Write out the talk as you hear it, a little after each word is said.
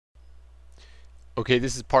Okay,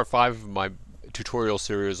 this is part 5 of my tutorial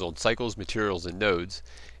series on cycles, materials, and nodes.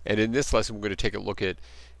 And in this lesson, we're going to take a look at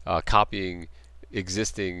copying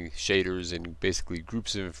existing shaders and basically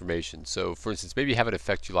groups of information. So, for instance, maybe you have an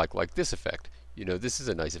effect you like this effect. You know, this is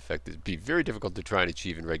a nice effect. It'd be very difficult to try and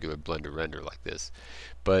achieve in regular Blender render like this.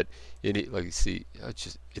 But in it, like you see,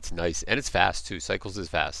 it's nice and it's fast too. Cycles is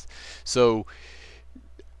fast. So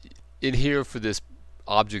in here for this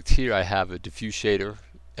object here, I have a diffuse shader,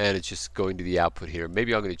 and it's just going to the output here.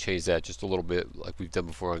 Maybe I'm going to change that just a little bit like we've done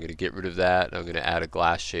before. I'm going to get rid of that, and I'm going to add a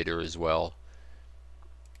glass shader as well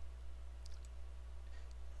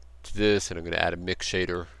to this, and I'm going to add a mix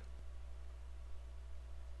shader.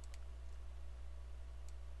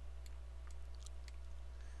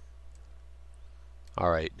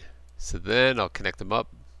 Alright, so then I'll connect them up.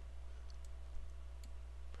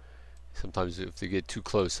 Sometimes if they get too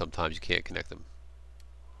close, sometimes you can't connect them.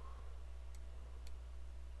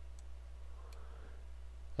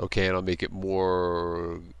 Okay, and I'll make it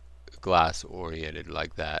more glass oriented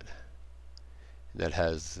like that. And that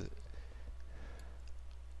has,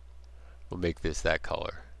 we'll make this that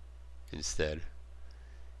color instead,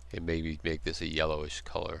 and maybe make this a yellowish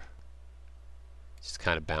color. Just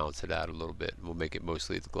kind of balance it out a little bit. We'll make it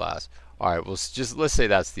mostly the glass. All right, well, just let's say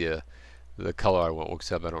that's the color I want,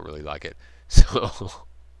 except I don't really like it. So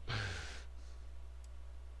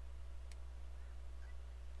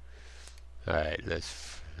all right,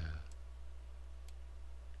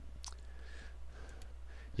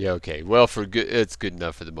 yeah, okay. Well, for good, it's good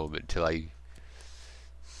enough for the moment until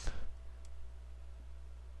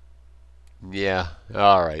yeah,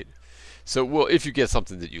 all right. So, well, if you get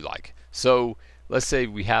something that you like. So, let's say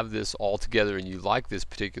we have this all together and you like this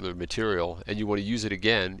particular material and you want to use it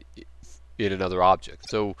again in another object.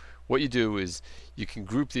 So, what you do is you can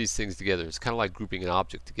group these things together. It's kind of like grouping an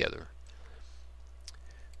object together.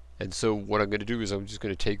 And so, what I'm going to do is I'm just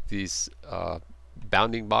going to take these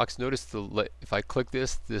bounding box. Notice if I click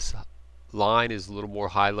this line is a little more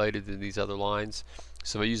highlighted than these other lines.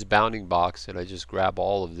 So if I use a bounding box and I just grab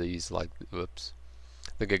all of these, like, whoops,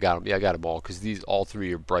 I think I got them. Yeah, I got them all, because these all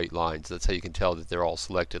three are bright lines. That's how you can tell that they're all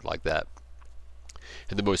selected like that.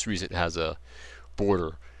 And the most recent has a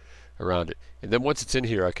border around it. And then once it's in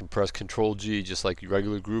here, I can press Control G, just like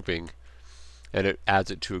regular grouping, and it adds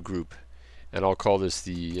it to a group. And I'll call this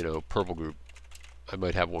the purple group. I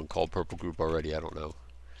might have one called purple group already. I don't know.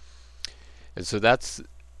 And so that's,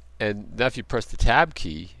 and now if you press the Tab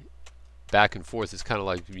key back and forth, it's kind of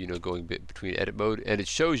like going between edit mode, and it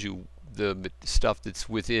shows you the stuff that's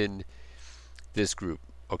within this group.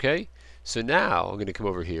 Okay, so now I'm going to come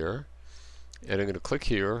over here and I'm going to click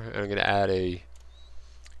here and I'm going to add a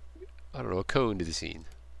cone to the scene.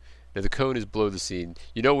 Now the cone is below the scene.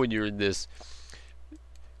 When you're in this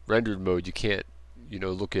rendered mode, you can't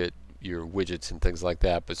look at your widgets and things like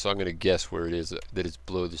that, but so I'm going to guess where it is that it's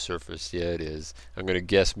below the surface. Yeah, it is. I'm going to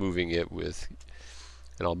guess moving it with,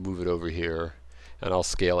 and I'll move it over here and I'll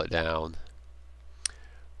scale it down.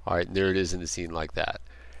 Alright, and there it is in the scene like that.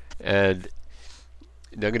 And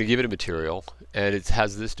now I'm going to give it a material, and it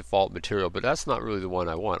has this default material, but that's not really the one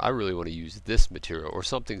I want. I really want to use this material or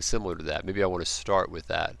something similar to that. Maybe I want to start with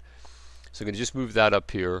that. So I'm going to just move that up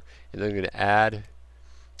here, and then I'm going to add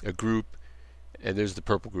a group, and there's the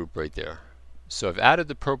purple group right there. So I've added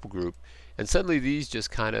the purple group, and suddenly these just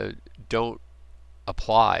kind of don't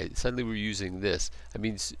apply. Suddenly we're using this. I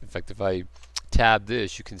mean, in fact, if I tab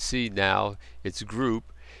this, you can see now it's a group,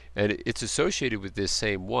 and it's associated with this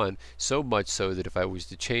same one, so much so that if I was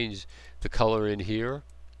to change the color in here,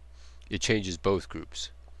 it changes both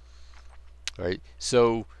groups. Alright,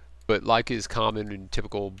 so, but like is common in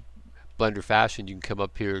typical Blender fashion, you can come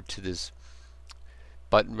up here to this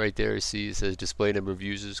button right there. See, it says display number of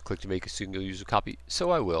users, click to make a single user copy.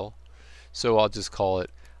 So I will. So I'll just call it,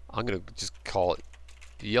 I'm going to just call it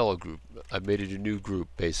the yellow group. I've made it a new group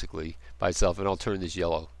basically by itself, and I'll turn this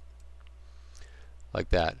yellow like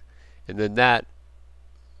that, and then that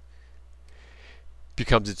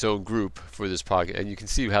becomes its own group for this project. And you can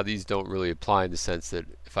see how these don't really apply in the sense that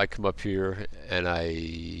if I come up here and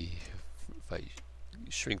if I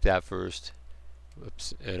shrink that first,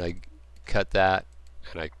 whoops, and I cut that,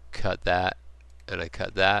 and I cut that, and I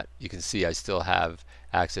cut that, you can see I still have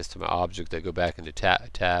access to my object. I go back into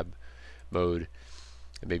tab mode,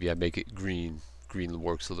 and maybe I make it green. Green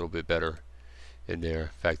works a little bit better in there. In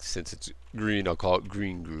fact, since it's green, I'll call it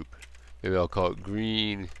green group. Maybe I'll call it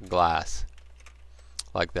green glass,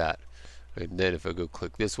 like that. And then if I go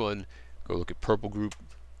click this one, go look at purple group,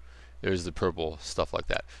 There's the purple, stuff like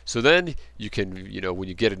that. So then you can, when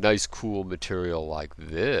you get a nice cool material like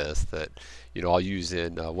this that, I'll use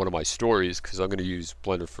in one of my stories, because I'm going to use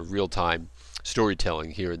Blender for real-time storytelling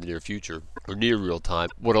here in the near future, or near real time.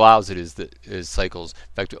 What allows it is cycles.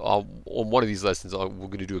 In fact, on one of these lessons, we're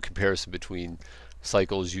going to do a comparison between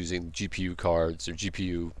cycles using GPU cards or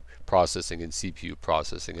GPU processing and CPU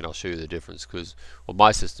processing, and I'll show you the difference, because on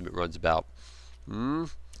my system it runs about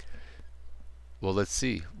well, let's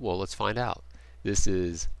see. Well, let's find out. This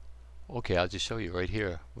is okay. I'll just show you right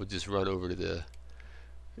here. We'll just run over to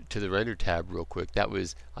the render tab real quick. That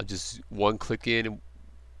was, I'll just one click in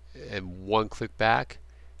and one click back.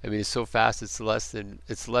 I mean, it's so fast. It's less than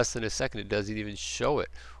a second. It doesn't even show it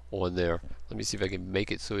on there. Let me see if I can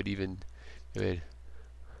make it so it even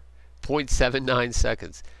 0.79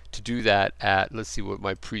 seconds. To do that at, let's see what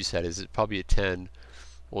my preset is. It's probably a 10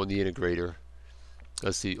 on the integrator.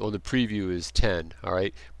 Let's see, on the preview is 10,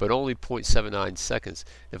 alright, but only 0.79 seconds.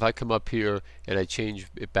 If I come up here and I change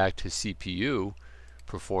it back to CPU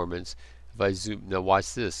performance, if I zoom, now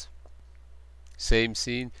watch this. Same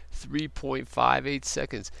scene, 3.58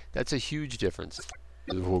 seconds. That's a huge difference.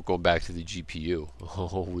 We're going back to the GPU.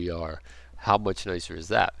 Oh, we are. How much nicer is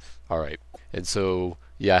that? Alright, and so,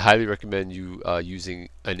 yeah, I highly recommend you using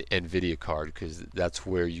an NVIDIA card, because that's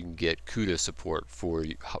where you can get CUDA support for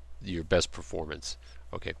your best performance.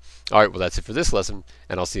 Okay. All right, well, that's it for this lesson,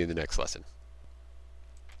 and I'll see you in the next lesson.